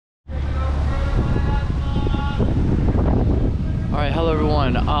Alright, hello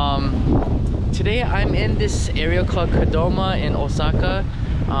everyone. Today I'm in this area called Kadoma in Osaka.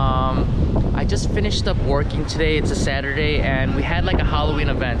 I just finished up working today. It's a Saturday and we had like a Halloween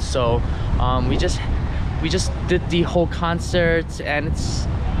event, so we just did the whole concert, and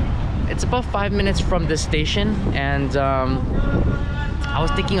it's about 5 minutes from this station. And I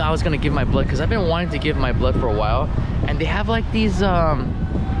was thinking I was gonna give my blood because I've been wanting to give my blood for a while, and they have like these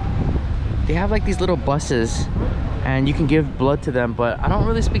little buses and you can give blood to them, but I don't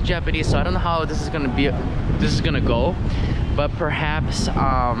really speak Japanese, so I don't know how this is gonna go, but perhaps it's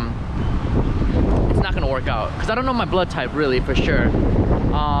not gonna work out because I don't know my blood type really for sure.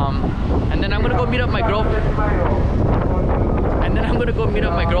 And then I'm gonna go meet up my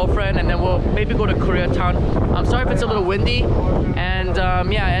girlfriend, and then we'll maybe go to Koreatown. I'm sorry if it's a little windy, and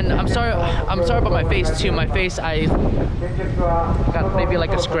yeah, and I'm sorry about my face too. My face, I got maybe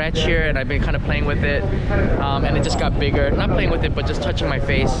like a scratch here, and I've been kind of playing with it, and it just got bigger. Not playing with it, but just touching my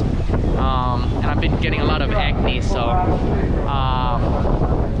face, and I've been getting a lot of acne. So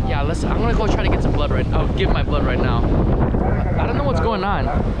yeah, I'm gonna go try to get some blood right now. I'll give my blood right now. I don't know what's going on.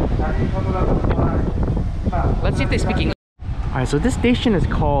 Let's see if they speak English. Alright, so this station is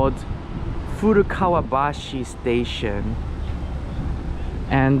called Furukawabashi Station,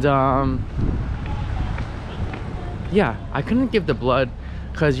 and yeah, I couldn't give the blood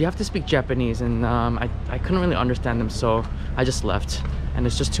because you have to speak Japanese, and I couldn't really understand them, so I just left, and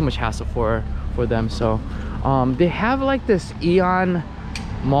it's just too much hassle for them. So they have like this Aeon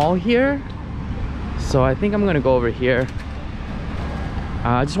mall here, so I think I'm gonna go over here.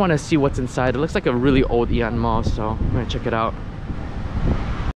 I just want to see what's inside. It looks like a really old Aeon mall, so I'm gonna check it out.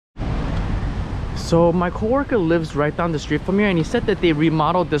 So my coworker lives right down the street from here, and he said that they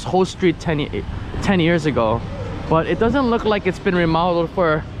remodeled this whole street 10 years ago, but it doesn't look like it's been remodeled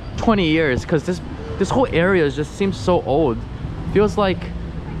for 20 years because this whole area just seems so old. Feels like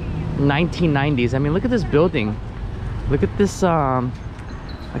 1990s. I mean, look at this building. Look at this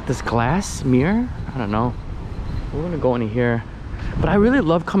like this glass mirror. I don't know. We're gonna go in here. But I really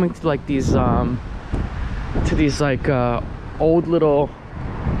love coming to like these like old little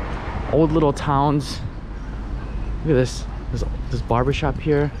towns. Look at this barbershop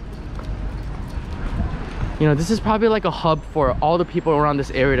here. You know, this is probably like a hub for all the people around this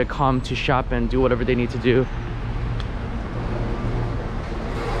area to come to shop and do whatever they need to do.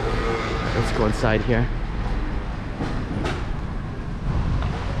 Let's go inside here.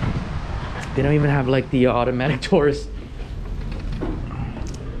 They don't even have like the automatic doors.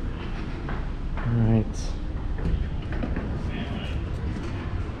 Alright.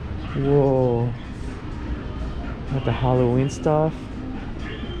 Whoa. Got the Halloween stuff.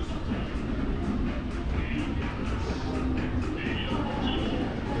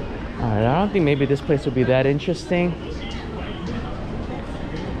 Alright, I don't think maybe this place would be that interesting.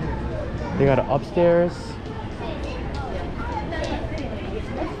 They got it upstairs.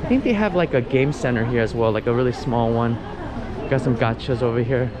 I think they have like a game center here as well, like a really small one. Got some gachas over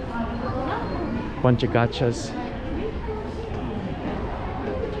here. Bunch of gachas.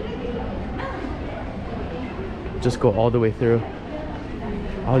 Just go all the way through.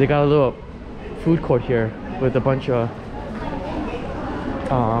 Oh, they got a little food court here with a bunch of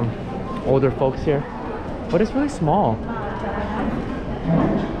older folks here, but it's really small.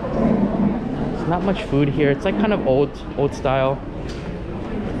 There's not much food here. It's like kind of old style.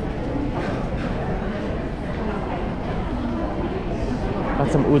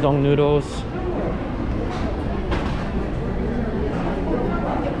 Got some udon noodles.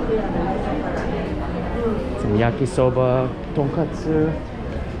 Some yakisoba, tonkatsu.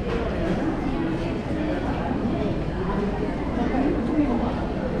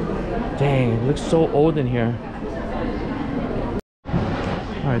 Dang, it looks so old in here.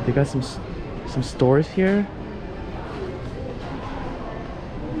 Alright, they got some stores here.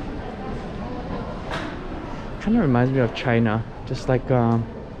 Kind of reminds me of China. Just like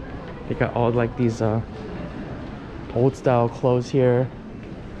they got all like these old style clothes here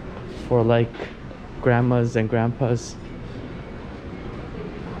for like grandmas and grandpas.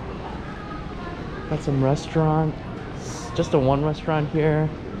 Got some restaurants. Just a one restaurant here.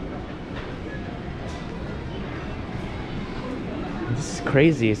 This is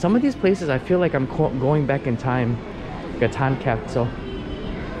crazy. Some of these places I feel like I'm going back in time, like a time capsule.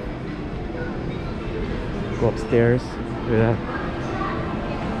 Go upstairs. Look at that.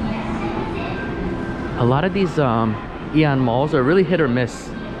 A lot of these Aeon malls are really hit or miss.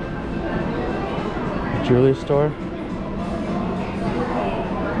 Jewelry store.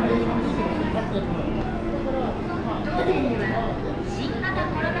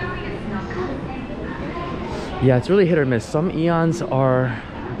 Yeah, it's really hit or miss. Some Aeons are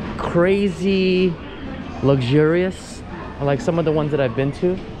crazy luxurious, like some of the ones that I've been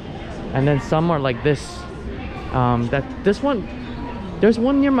to, and then some are like this. There's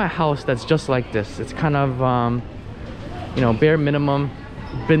one near my house that's just like this. It's kind of you know, bare minimum.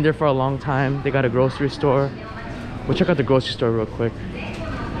 Been there for a long time. They got a grocery store. We'll check out the grocery store real quick.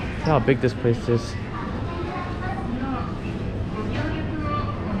 Look how big this place is.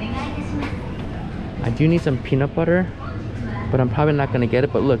 I do need some peanut butter, but I'm probably not gonna get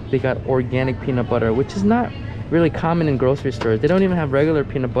it. But look, they got organic peanut butter, which is not really common in grocery stores. They don't even have regular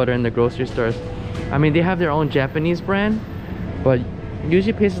peanut butter in the grocery stores. I mean, they have their own Japanese brand, but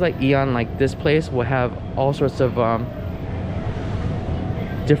usually places like Aeon, like this place, will have all sorts of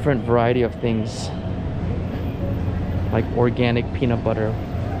different variety of things, like organic peanut butter.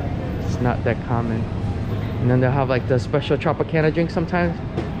 It's not that common. And then they'll have like the special Tropicana drinks sometimes.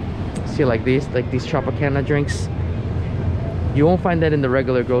 See, like these Tropicana drinks. You won't find that in the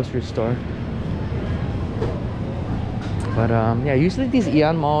regular grocery store. But yeah, usually these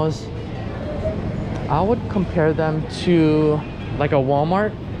Aeon malls, I would compare them to like a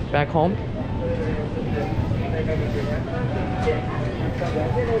Walmart back home.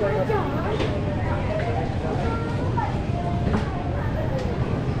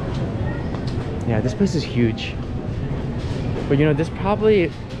 Yeah, this place is huge. But you know, this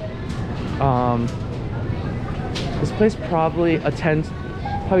probably this place probably tends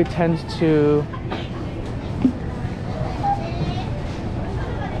to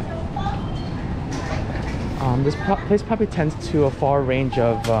this place probably tends to a far range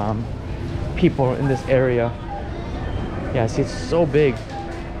of people in this area. Yeah, see, it's so big.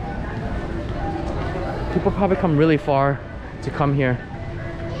 People probably come really far to come here.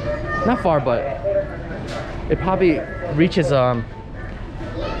 Not far, but it probably reaches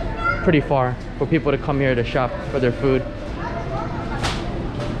pretty far for people to come here to shop for their food.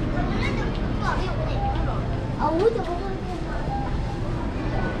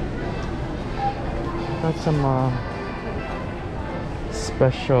 Got some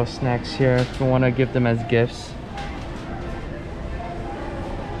special snacks here if you want to give them as gifts.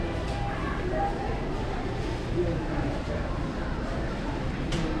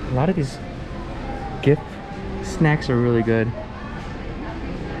 A lot of these gift snacks are really good.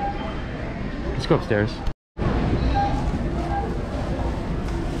 Let's go upstairs.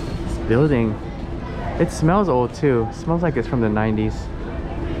 This building, it smells old too. It smells like it's from the 90s.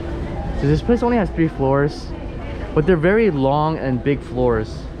 So this place only has 3 floors, but they're very long and big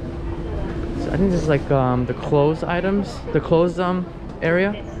floors. So I think this is like the clothes items, the clothes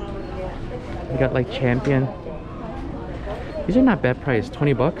area. We got like Champion. These are not bad price,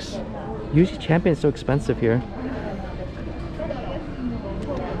 20 bucks. Usually Champion is so expensive here.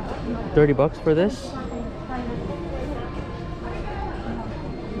 30 bucks for this.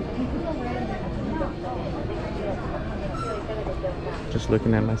 Just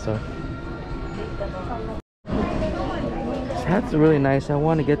looking at myself. This hat's really nice. I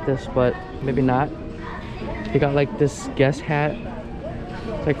want to get this, but maybe not. They got like this Guess hat.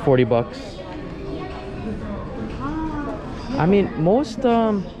 It's like 40 bucks. I mean, most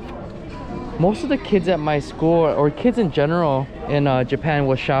of the kids at my school, or kids in general in Japan,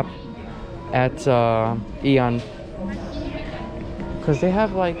 will shop at Aeon because they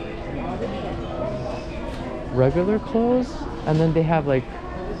have like regular clothes, and then they have like,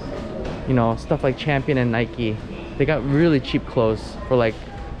 you know, stuff like Champion and Nike. They got really cheap clothes for like,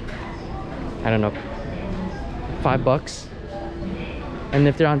 I don't know, 5 bucks. And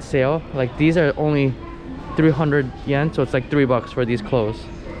if they're on sale, like these are only 300 yen, so it's like 3 bucks for these clothes.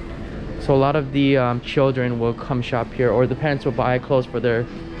 So a lot of the children will come shop here, or the parents will buy clothes for their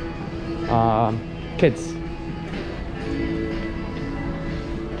kids.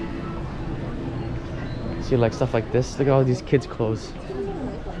 See, like stuff like this. Look at all these kids' clothes.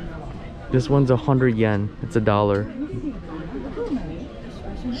 This one's 100 yen. It's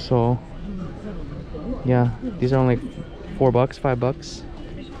 $1. So yeah, these are only 4 bucks, 5 bucks.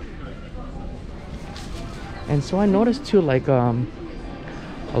 And so I noticed too, like a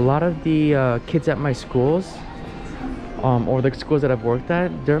lot of the kids at my schools, or the schools that I've worked at,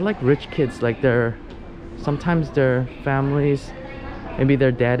 they're like rich kids. Like sometimes their families, maybe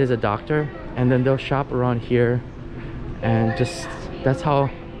their dad is a doctor, and then they'll shop around here, and just that's how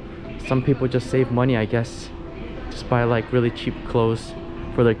some people just save money, I guess. Just buy like really cheap clothes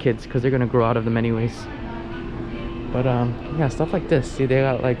for their kids, because they're gonna grow out of them anyways. But yeah, stuff like this. See, they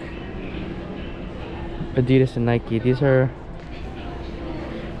got like Adidas and Nike. These are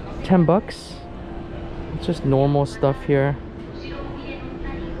 10 bucks. It's just normal stuff here.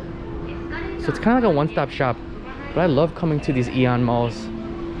 So it's kind of like a one-stop shop. But I love coming to these Aeon malls.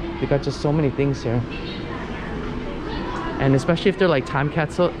 They got just so many things here. And especially if they're like time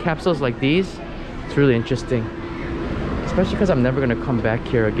capsules like these, it's really interesting. Especially because I'm never gonna come back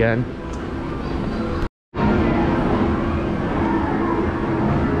here again.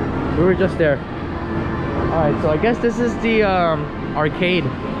 We were just there. Alright, so I guess this is the arcade.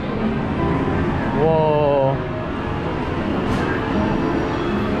 Whoa.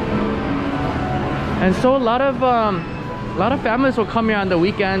 And so a lot of families will come here on the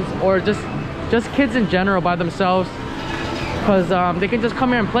weekends, or just kids in general by themselves, because they can just come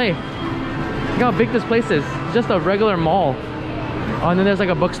here and play. Look how big this place is. It's just a regular mall. Oh, and then there's like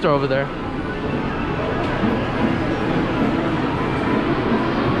a bookstore over there.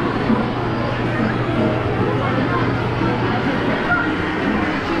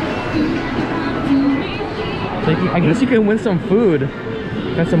 So I guess you can win some food.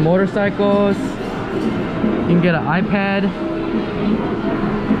 Got some motorcycles. You can get an iPad.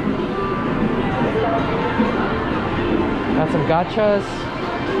 Got some gachas.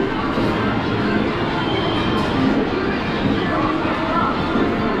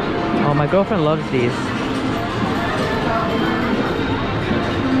 Oh, my girlfriend loves these.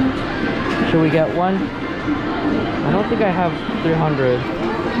 Should we get one? I don't think I have 300.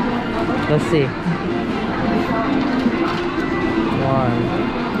 Let's see. 1,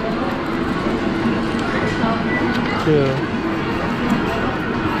 2.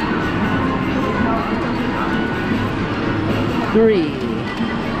 Three.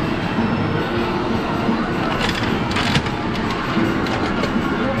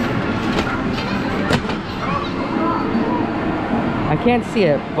 I can't see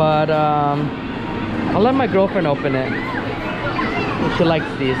it, but I'll let my girlfriend open it. She likes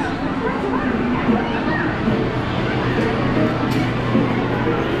these.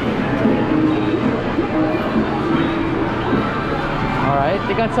 Alright,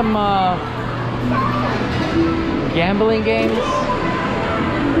 they got some gambling games.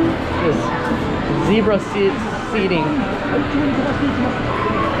 This zebra seating.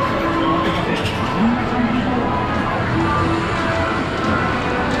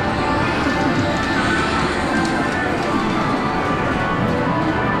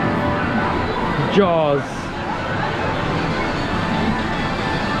 Jaws.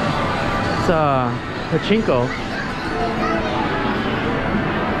 It's pachinko.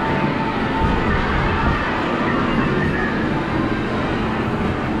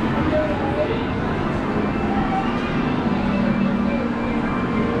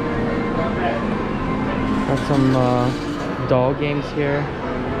 Got some doll games here.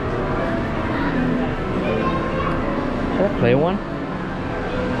 Should I play one?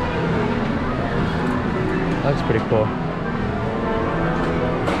 That looks pretty cool.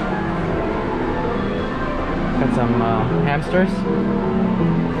 Got some hamsters.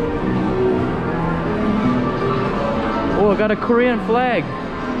 Oh, I got a Korean flag.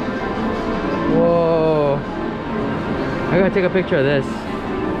 Whoa. I gotta take a picture of this.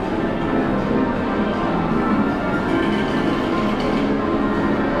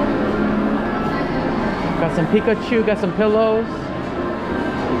 Got some Pikachu, got some pillows.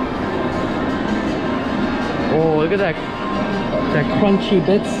 Oh, look at that crunchy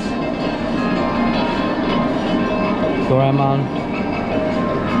bits. Doraemon.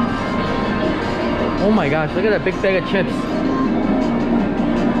 Oh my gosh, look at that big bag of chips.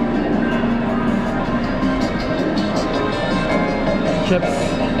 Chips.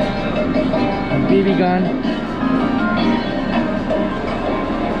 BB gun.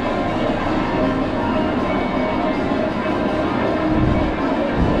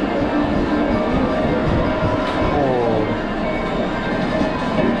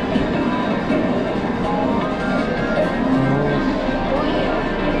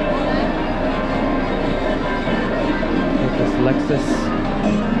 Lexus.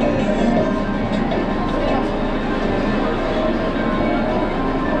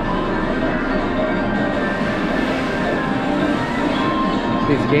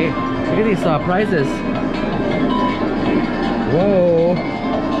 These games. Look at these prizes. Whoa.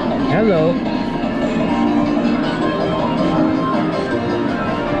 Hello.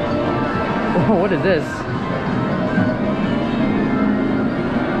 Oh, what is this?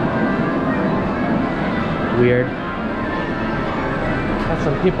 Weird. Got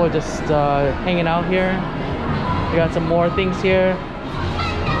some people just hanging out here. We got some more things here.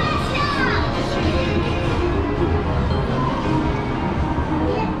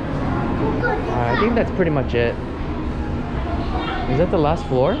 I think that's pretty much it. Is that the last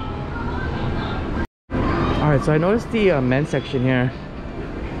floor? Alright, so I noticed the men's section here.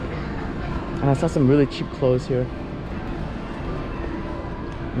 And I saw some really cheap clothes here.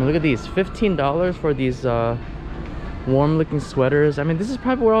 I mean, look at these, $15 for these warm looking sweaters. I mean, this is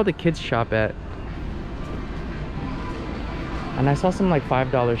probably where all the kids shop at. And I saw some like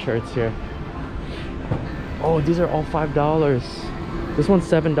 $5 shirts here. Oh, these are all $5. This one's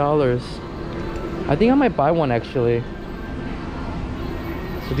 $7. I think I might buy one actually.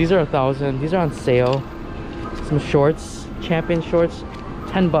 So these are 1,000. These are on sale. Some shorts, Champion shorts,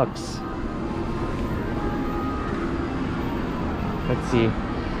 $10. Let's see.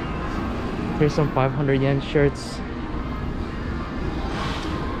 Here's some 500 yen shirts.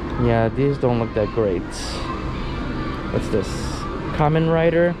 Yeah, these don't look that great. What's this? Kamen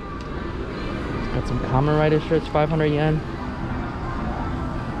Rider. Got some Kamen Rider shirts, 500 yen.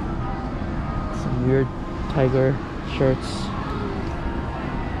 Some weird tiger shirts.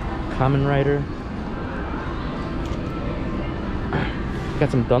 Kamen Rider. Got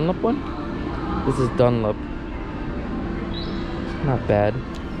some Dunlop one. This is Dunlop. Not bad.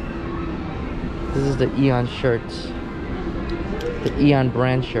 This is the Eon shirts. The Eon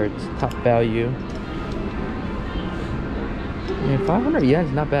brand shirts. Top value. I mean, 500 yen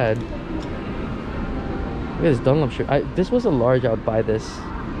is not bad. Look at this Dunlop shirt. This was a large, I would buy this.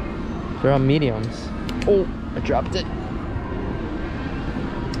 They're on mediums. Oh, I dropped it.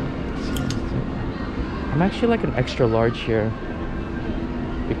 I'm actually like an extra large here.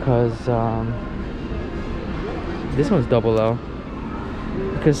 Because this one's double L.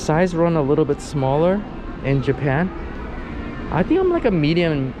 Because size run a little bit smaller in Japan. I think I'm like a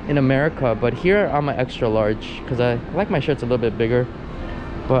medium in America, but here I'm an extra large because I like my shirts a little bit bigger.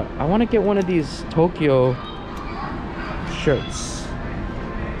 But I want to get one of these Tokyo shirts.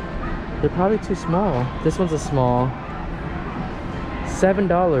 They're probably too small. This one's a small.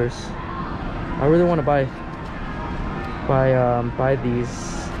 $7. I really want to buy these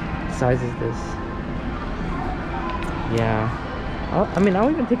sizes. This. Yeah. I mean, I'll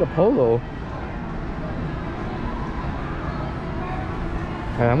even take a polo.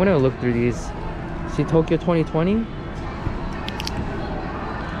 Alright, I'm gonna look through these. See Tokyo 2020?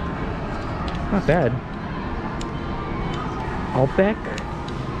 Not bad. Outback?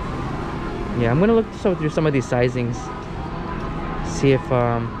 Yeah, I'm gonna look through some of these sizings. See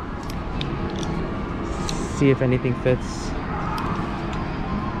if anything fits.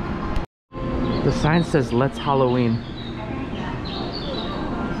 The sign says "Let's Halloween."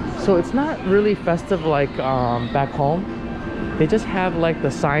 So it's not really festive like back home. They just have like the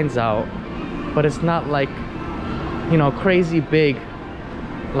signs out, but it's not like, you know, crazy big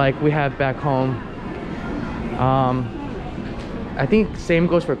like we have back home. I think same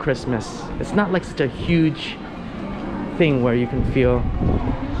goes for Christmas. It's not like such a huge thing where you can feel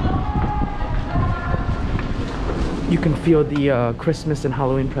the Christmas and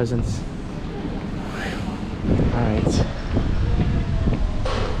Halloween presents. All right.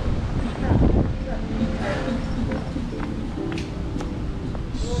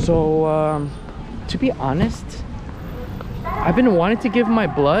 So, to be honest, I've been wanting to give my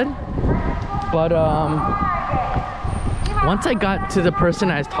blood, but once I got to the person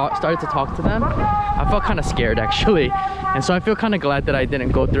I started to talk to them, I felt kind of scared actually, and so I feel kind of glad that I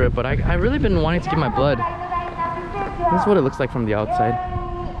didn't go through it. But I really been wanting to give my blood. This is what it looks like from the outside.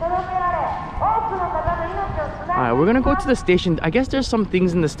 Alright, we're gonna go to the station. I guess there's some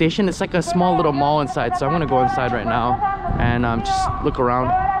things in the station. It's like a small little mall inside, so I'm gonna go inside right now and just look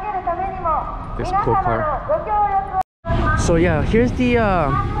around. This cool car. So yeah, here's the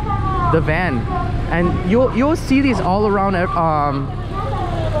van, and you'll see these all around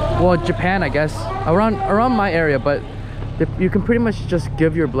well, Japan, I guess, around my area, but you can pretty much just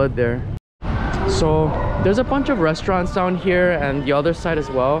give your blood there. So there's a bunch of restaurants down here and the other side as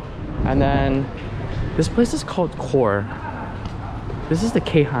well, and then this place is called Core. This is the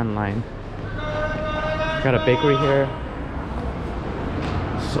Keihan line. Got a bakery here.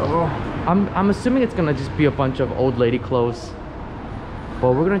 So I'm assuming it's gonna just be a bunch of old lady clothes,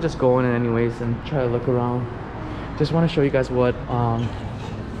 but we're gonna just go in anyways and try to look around. Just want to show you guys what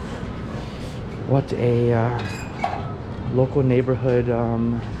a local neighborhood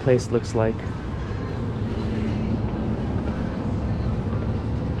place looks like.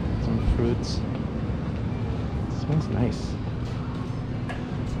 Some fruits. It smells nice.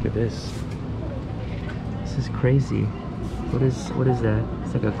 Look at this. This is crazy. What is that?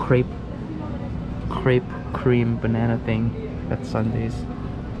 It's like a crepe cream banana thing at Sundays.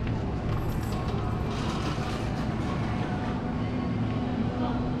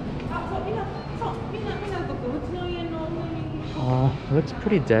 It looks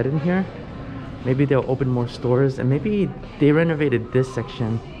pretty dead in here. Maybe they'll open more stores, and maybe they renovated this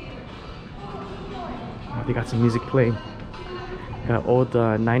section. Oh, they got some music playing. Got old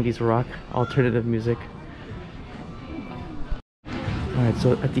 90s rock alternative music. Alright,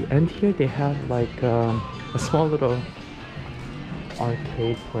 so at the end here they have like a small little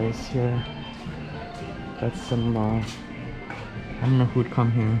arcade place here. That's some I don't know who'd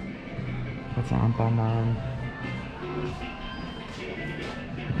come here. That's an Anpanan.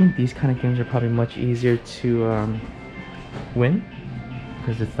 I think these kind of games are probably much easier to win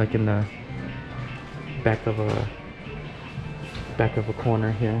because it's like in the back of a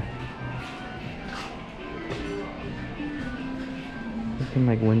corner here. You can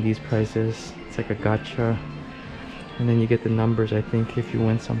like win these prizes. It's like a gacha, and then you get the numbers, I think, if you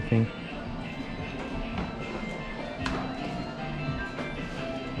win something.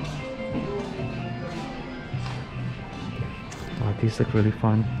 Wow, these look really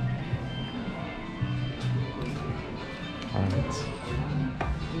fun. Alright.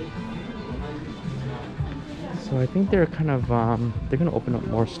 So I think they're kind of they're gonna open up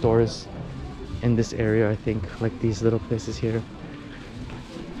more stores in this area, I think, like these little places here.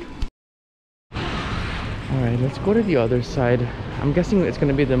 Alright, let's go to the other side. I'm guessing it's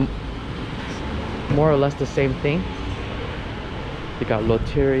gonna be the more or less the same thing. They got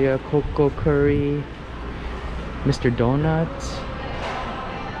Loteria, Coco Curry, Mr. Donut.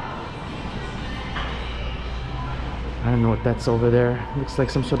 I don't know what that's over there. Looks like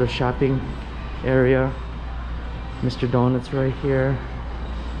some sort of shopping area. Mr. Donut's right here.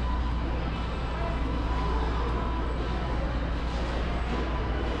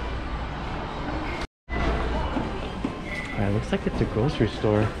 It looks like it's a grocery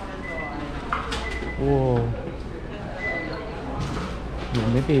store. Whoa.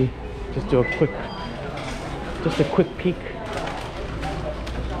 Maybe just do a quick peek.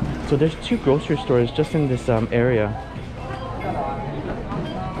 So there's 2 grocery stores just in this area.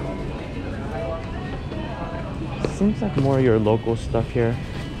 Seems like more of your local stuff here.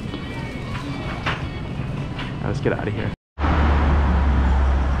 Right, let's get out of here.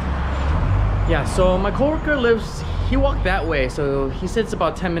 Yeah, so my coworker lives, he walked that way, so he said it's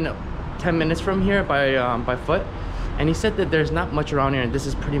about 10 minutes from here by foot, and he said that there's not much around here and this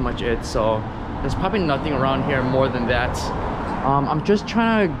is pretty much it. So there's probably nothing around here more than that. I'm just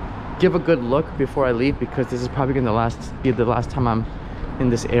trying to give a good look before I leave because this is probably gonna be the last time I'm in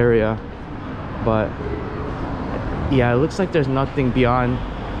this area. But yeah, it looks like there's nothing beyond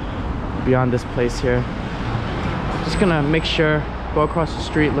this place here. Just gonna make sure, go across the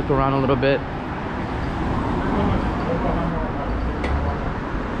street, look around a little bit.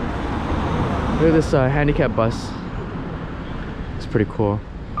 Look at this handicap bus. It's pretty cool.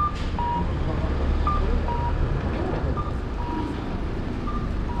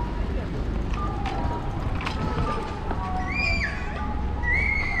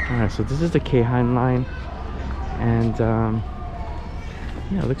 Alright, so this is the Keihan line, and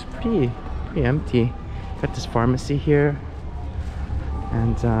yeah, it looks pretty empty. Got this pharmacy here,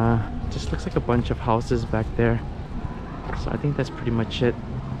 and just looks like a bunch of houses back there. So I think that's pretty much it.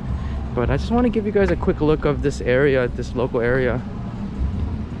 But I just want to give you guys a quick look of this area, this local area,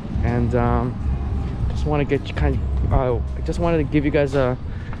 and just want to get you I just wanted to give you guys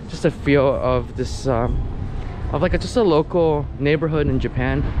just a feel of this of like just a local neighborhood in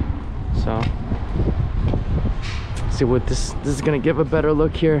Japan. So see what this is gonna give a better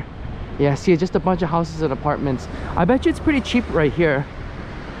look here. Yeah, see, just a bunch of houses and apartments. I bet you it's pretty cheap right here.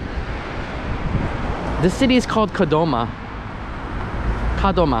 This city is called Kadoma.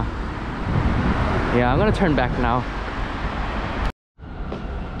 Yeah, I'm gonna turn back now.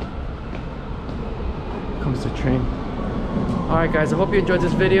 Here comes the train. Alright guys, I hope you enjoyed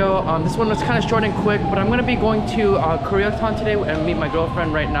this video. This one was kind of short and quick, but I'm gonna be going to Koreatown today and meet my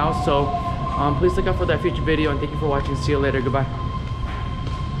girlfriend right now. So please look out for that future video, and thank you for watching. See you later. Goodbye.